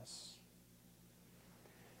righteousness.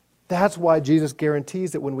 That's why Jesus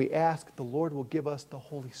guarantees that when we ask, the Lord will give us the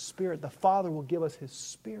Holy Spirit. The Father will give us His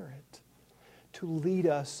Spirit to lead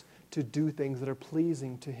us to do things that are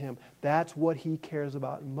pleasing to Him. That's what He cares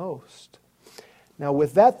about most. Now,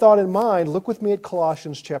 with that thought in mind, look with me at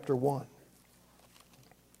Colossians chapter 1.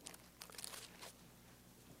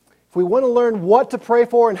 If we want to learn what to pray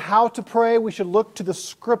for and how to pray, we should look to the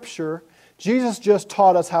Scripture. Jesus just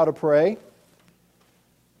taught us how to pray.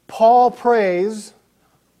 Paul prays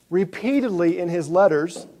repeatedly in his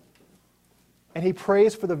letters, and he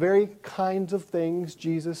prays for the very kinds of things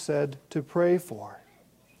Jesus said to pray for.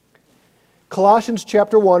 Colossians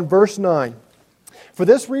chapter 1, verse 9. For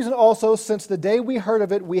this reason also, since the day we heard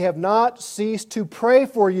of it, we have not ceased to pray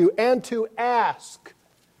for you and to ask.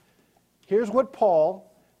 Here's what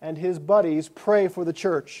Paul and his buddies pray for the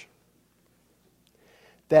church.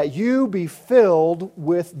 That you be filled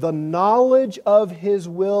with the knowledge of His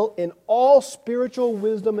will in all spiritual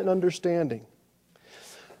wisdom and understanding,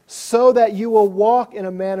 so that you will walk in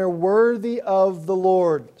a manner worthy of the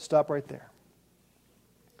Lord. Stop right there.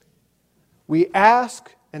 We ask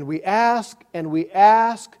and we ask and we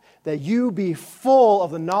ask that you be full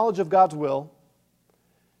of the knowledge of God's will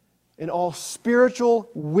in all spiritual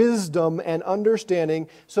wisdom and understanding,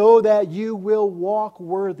 so that you will walk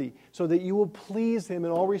worthy, so that you will please Him in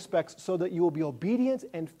all respects, so that you will be obedient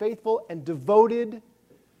and faithful and devoted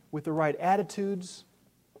with the right attitudes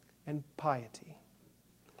and piety.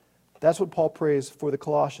 That's what Paul prays for the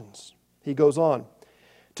Colossians. He goes on,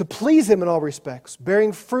 to please Him in all respects,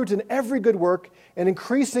 bearing fruit in every good work, and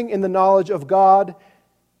increasing in the knowledge of God,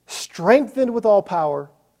 strengthened with all power,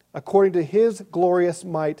 according to His glorious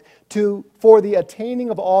might, for the attaining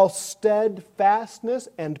of all steadfastness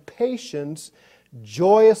and patience,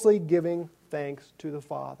 joyously giving thanks to the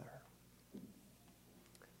Father.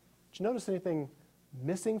 Did you notice anything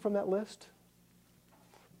missing from that list?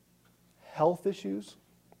 Health issues?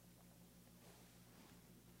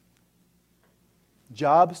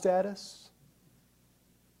 Job status?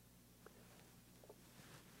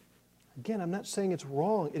 Again, I'm not saying it's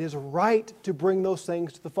wrong. It is right to bring those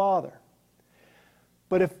things to the Father.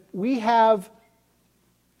 But if we have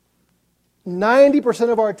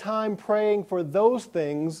 90% of our time praying for those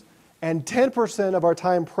things and 10% of our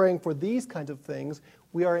time praying for these kinds of things,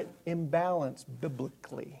 we are in imbalance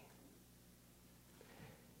biblically.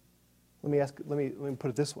 Let me put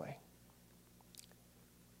it this way.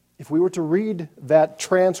 If we were to read that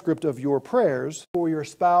transcript of your prayers for your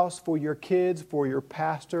spouse, for your kids, for your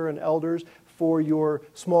pastor and elders, for your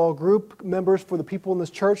small group members, for the people in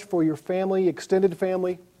this church, for your family, extended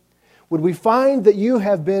family, would we find that you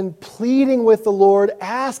have been pleading with the Lord,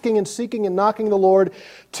 asking and seeking and knocking the Lord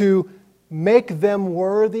to make them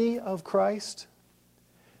worthy of Christ,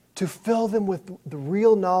 to fill them with the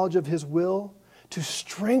real knowledge of His will, to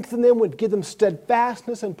strengthen them, would give them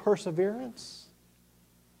steadfastness and perseverance?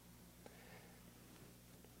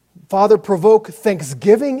 Father, provoke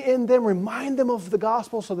thanksgiving in them, remind them of the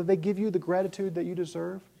gospel so that they give you the gratitude that you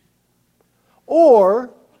deserve? Or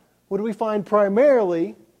would we find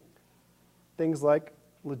primarily things like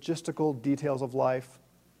logistical details of life,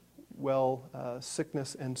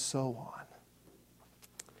 sickness, and so on?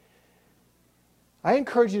 I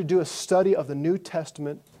encourage you to do a study of the New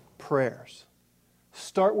Testament prayers.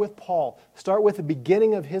 Start with Paul. Start with the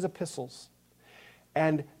beginning of his epistles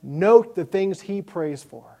and note the things he prays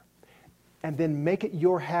for. And then make it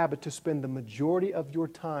your habit to spend the majority of your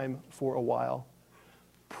time for a while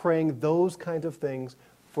praying those kinds of things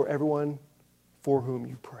for everyone for whom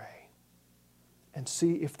you pray. And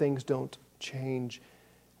see if things don't change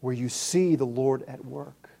where you see the Lord at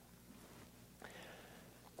work.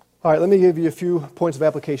 All right, let me give you a few points of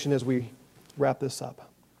application as we wrap this up.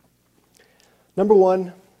 Number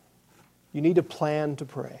one, you need to plan to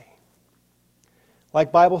pray.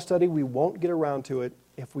 Like Bible study, we won't get around to it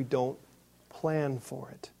if we don't plan for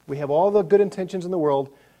it. We have all the good intentions in the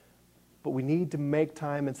world, but we need to make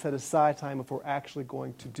time and set aside time if we're actually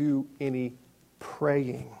going to do any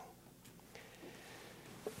praying.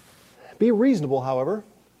 Be reasonable, however.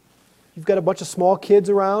 You've got a bunch of small kids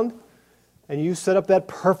around, and you set up that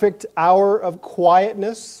perfect hour of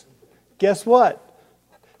quietness. Guess what?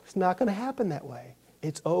 It's not going to happen that way.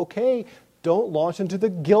 It's okay. Don't launch into the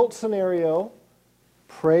guilt scenario.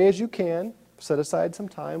 Pray as you can. Set aside some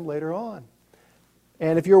time later on.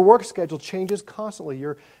 And if your work schedule changes constantly,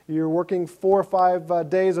 you're working 4 or 5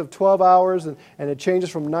 days of 12 hours and it changes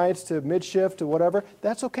from nights to mid-shift to whatever,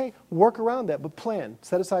 that's okay. Work around that, but plan.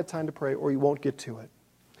 Set aside time to pray or you won't get to it.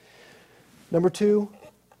 Number 2,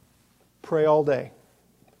 pray all day.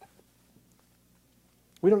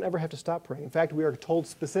 We don't ever have to stop praying. In fact, we are told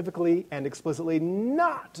specifically and explicitly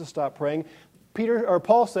not to stop praying.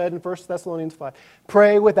 Paul said in 1 Thessalonians 5,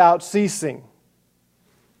 pray without ceasing.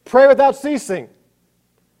 Pray without ceasing.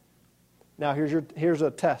 Now, here's a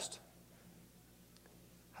test.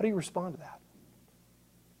 How do you respond to that?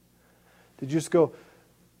 Did you just go,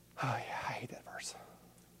 oh yeah, I hate that verse.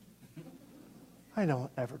 I don't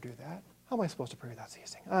ever do that. How am I supposed to pray without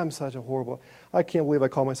ceasing? I'm such a horrible, I can't believe I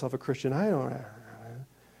call myself a Christian. I don't.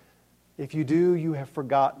 If you do, you have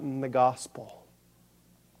forgotten the gospel.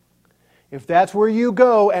 If that's where you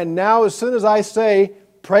go, and now as soon as I say,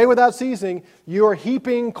 pray without ceasing, you are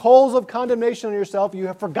heaping coals of condemnation on yourself. You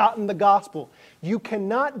have forgotten the gospel. You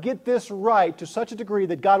cannot get this right to such a degree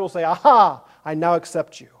that God will say, aha, I now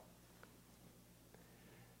accept you.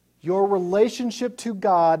 Your relationship to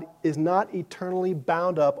God is not eternally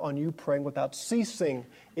bound up on you praying without ceasing.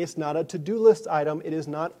 It's not a to-do list item. It is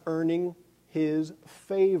not earning His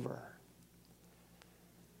favor.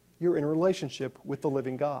 You're in a relationship with the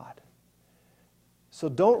living God. So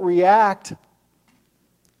don't react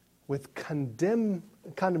with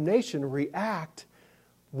condemnation, react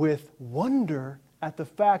with wonder at the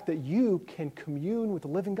fact that you can commune with the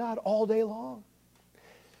living God all day long.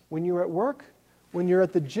 When you're at work, when you're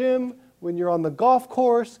at the gym, when you're on the golf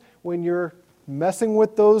course, when you're messing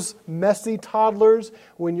with those messy toddlers,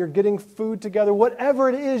 when you're getting food together, whatever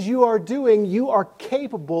it is you are doing, you are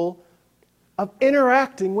capable of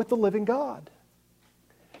interacting with the living God.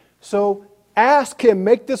 So ask Him,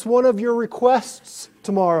 make this one of your requests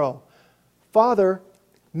tomorrow. Father,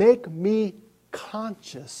 make me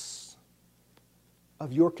conscious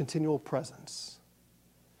of your continual presence.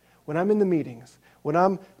 When I'm in the meetings, when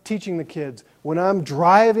I'm teaching the kids, when I'm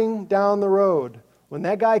driving down the road, when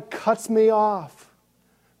that guy cuts me off,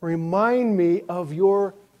 remind me of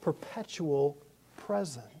your perpetual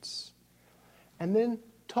presence. And then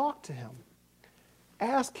talk to Him.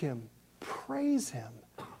 Ask Him. Praise Him.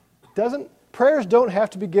 Prayers don't have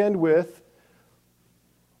to begin with,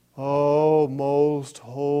 "Oh, most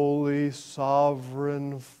holy,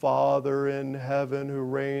 sovereign Father in heaven who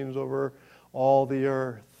reigns over all the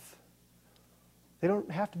earth." They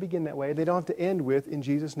don't have to begin that way. They don't have to end with, "In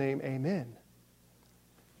Jesus' name, amen."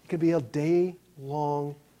 It could be a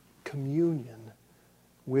day-long communion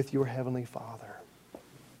with your Heavenly Father.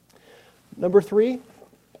 Number 3,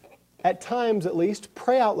 at times at least,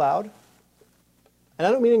 pray out loud. And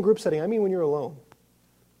I don't mean in group setting, I mean when you're alone.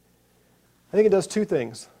 I think it does 2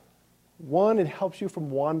 things. One, it helps you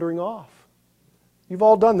from wandering off. You've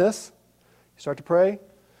all done this. You start to pray,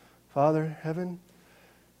 Father in heaven,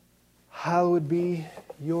 hallowed be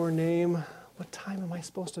your name. What time am I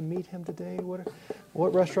supposed to meet him today?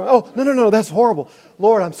 What restaurant? Oh, no, that's horrible.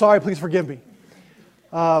 Lord, I'm sorry, please forgive me.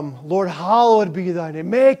 Lord, hallowed be thy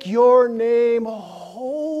name. Make your name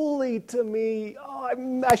holy to me.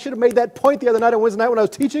 Oh, I should have made that point the other night on Wednesday night when I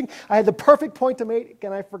was teaching. I had the perfect point to make,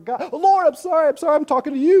 and I forgot. Oh, Lord, I'm sorry, I'm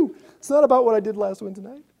talking to you. It's not about what I did last Wednesday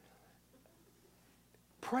night.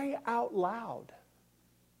 Pray out loud.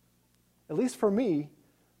 At least for me,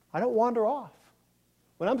 I don't wander off.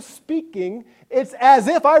 When I'm speaking, it's as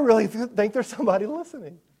if I really think there's somebody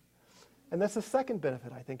listening. And that's the second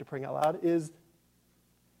benefit, I think, to praying out loud is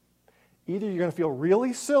either you're going to feel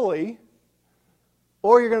really silly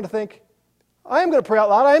or you're going to think, I am going to pray out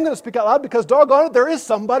loud, I am going to speak out loud because, doggone it, there is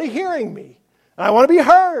somebody hearing me. And I want to be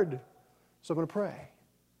heard. So I'm going to pray.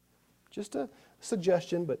 Just a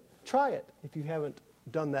suggestion, but try it if you haven't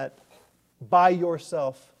done that by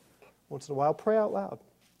yourself once in a while. Pray out loud.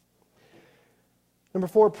 Number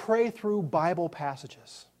 4, pray through Bible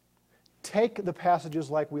passages. Take the passages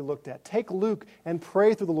like we looked at. Take Luke and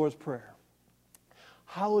pray through the Lord's Prayer.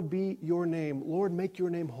 Hallowed be your name. Lord, make your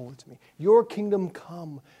name holy to me. Your kingdom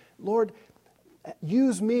come. Lord,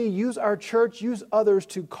 use me, use our church, use others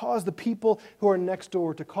to cause the people who are next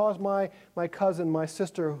door, to cause my cousin, my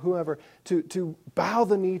sister, whoever, to bow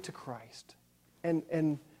the knee to Christ.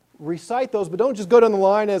 And recite those, but don't just go down the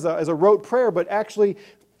line as a rote prayer, but actually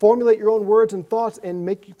formulate your own words and thoughts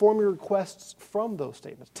and form your requests from those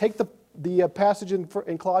statements. Take the passage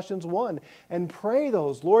in Colossians 1 and pray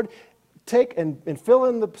those. Lord, take and fill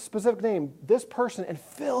in the specific name, this person, and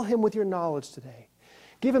fill him with your knowledge today.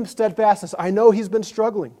 Give him steadfastness. I know he's been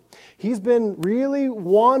struggling. He's been really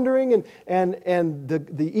wandering, and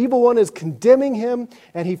the evil one is condemning him,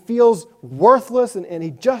 and he feels worthless, and he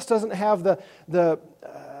just doesn't have the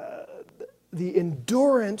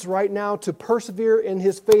endurance right now to persevere in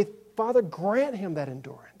his faith. Father, grant him that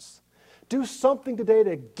endurance. Do something today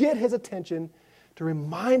to get his attention, to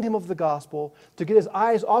remind him of the gospel, to get his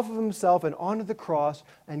eyes off of himself and onto the cross,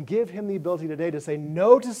 and give him the ability today to say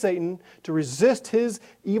no to Satan, to resist his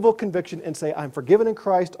evil conviction and say, I'm forgiven in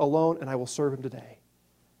Christ alone and I will serve him today.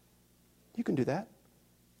 You can do that.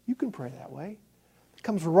 You can pray that way. It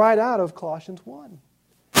comes right out of Colossians 1.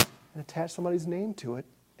 And attach somebody's name to it,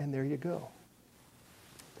 and there you go.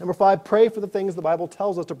 Number 5, pray for the things the Bible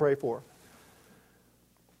tells us to pray for.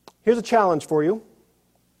 Here's a challenge for you.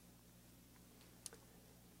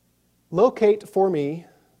 Locate for me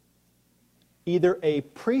either a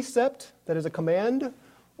precept that is a command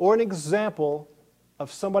or an example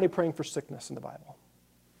of somebody praying for sickness in the Bible.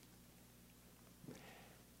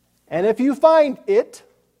 And if you find it,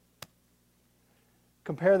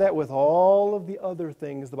 compare that with all of the other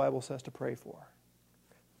things the Bible says to pray for.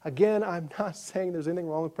 Again, I'm not saying there's anything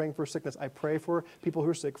wrong with praying for sickness. I pray for people who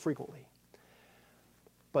are sick frequently.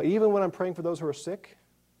 But even when I'm praying for those who are sick,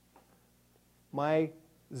 my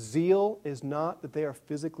zeal is not that they are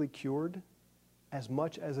physically cured as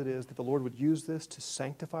much as it is that the Lord would use this to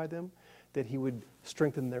sanctify them, that He would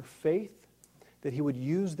strengthen their faith, that He would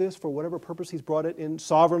use this for whatever purpose He's brought it in,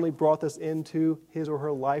 sovereignly brought this into his or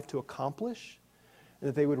her life to accomplish, and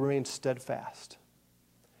that they would remain steadfast.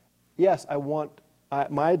 Yes,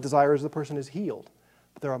 my desire is the person is healed,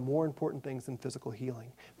 but there are more important things than physical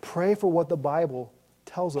healing. Pray for what the Bible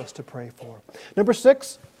tells us to pray for. Number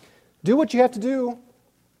 6, do what you have to do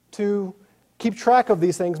to keep track of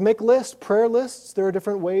these things. Make lists, prayer lists. There are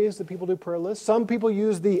different ways that people do prayer lists. Some people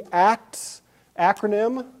use the ACTS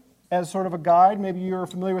acronym as sort of a guide. Maybe you're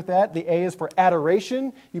familiar with that. The A is for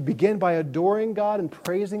adoration. You begin by adoring God and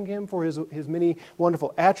praising Him for His many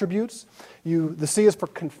wonderful attributes. The C is for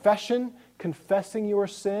confession, confessing your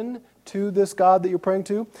sin to this God that you're praying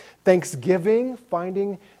to. Thanksgiving,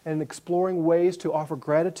 finding and exploring ways to offer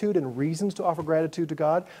gratitude and reasons to offer gratitude to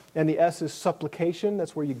God. And the S is supplication.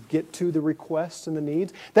 That's where you get to the requests and the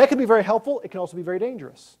needs. That can be very helpful. It can also be very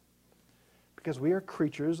dangerous because we are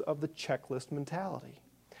creatures of the checklist mentality.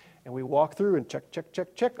 And we walk through and check, check,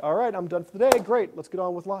 check, check. All right, I'm done for the day. Great, let's get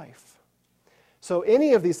on with life. So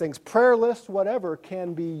any of these things, prayer lists, whatever,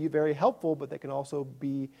 can be very helpful, but they can also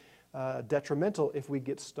be detrimental if we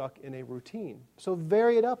get stuck in a routine. So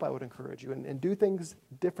vary it up, I would encourage you, and do things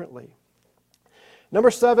differently.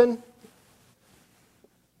 Number 7,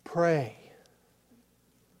 pray.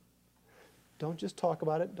 Don't just talk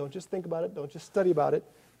about it. Don't just think about it. Don't just study about it.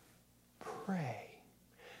 Pray.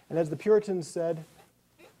 And as the Puritans said,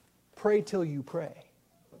 pray till you pray.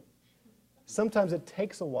 Sometimes it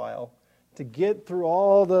takes a while to get through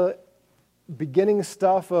all the beginning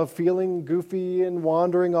stuff of feeling goofy and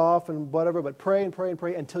wandering off and whatever, but pray and pray and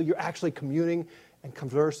pray until you're actually communing and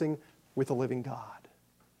conversing with the living God.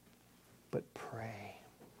 But pray.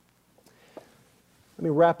 Let me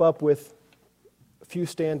wrap up with a few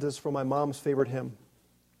stanzas from my mom's favorite hymn.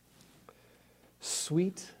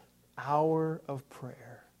 Sweet hour of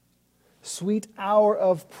prayer. Sweet hour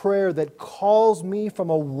of prayer that calls me from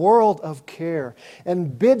a world of care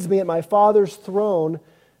and bids me at my Father's throne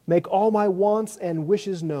make all my wants and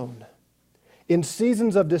wishes known. In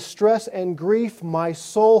seasons of distress and grief, my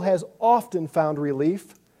soul has often found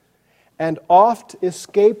relief and oft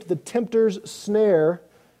escaped the tempter's snare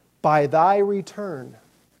by thy return,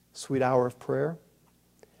 sweet hour of prayer.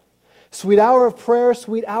 Sweet hour of prayer,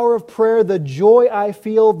 sweet hour of prayer, the joy I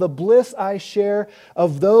feel, the bliss I share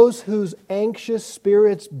of those whose anxious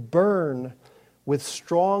spirits burn with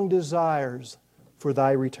strong desires for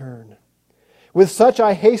thy return. With such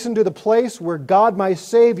I hasten to the place where God my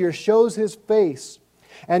Savior shows His face,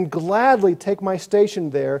 and gladly take my station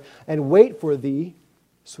there and wait for thee,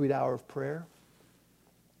 sweet hour of prayer.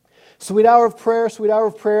 Sweet hour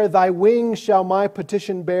of prayer, thy wings shall my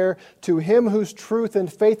petition bear to Him whose truth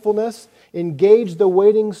and faithfulness engage the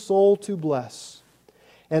waiting soul to bless.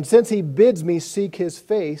 And since He bids me seek His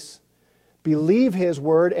face, believe His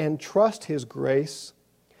word and trust His grace,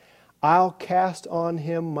 I'll cast on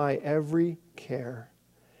Him my every care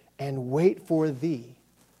and wait for thee,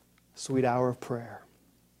 sweet hour of prayer.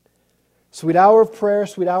 Sweet hour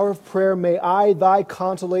of prayer, may I thy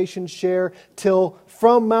consolation share till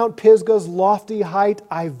from Mount Pisgah's lofty height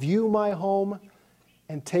I view my home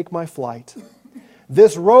and take my flight.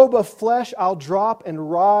 This robe of flesh I'll drop and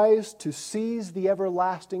rise to seize the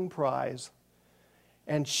everlasting prize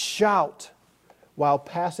and shout while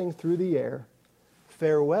passing through the air,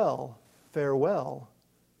 farewell, farewell,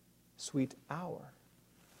 sweet hour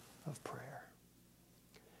of prayer.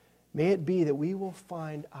 May it be that we will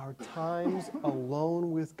find our times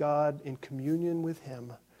alone with God in communion with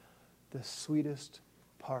Him the sweetest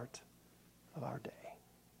part of our day.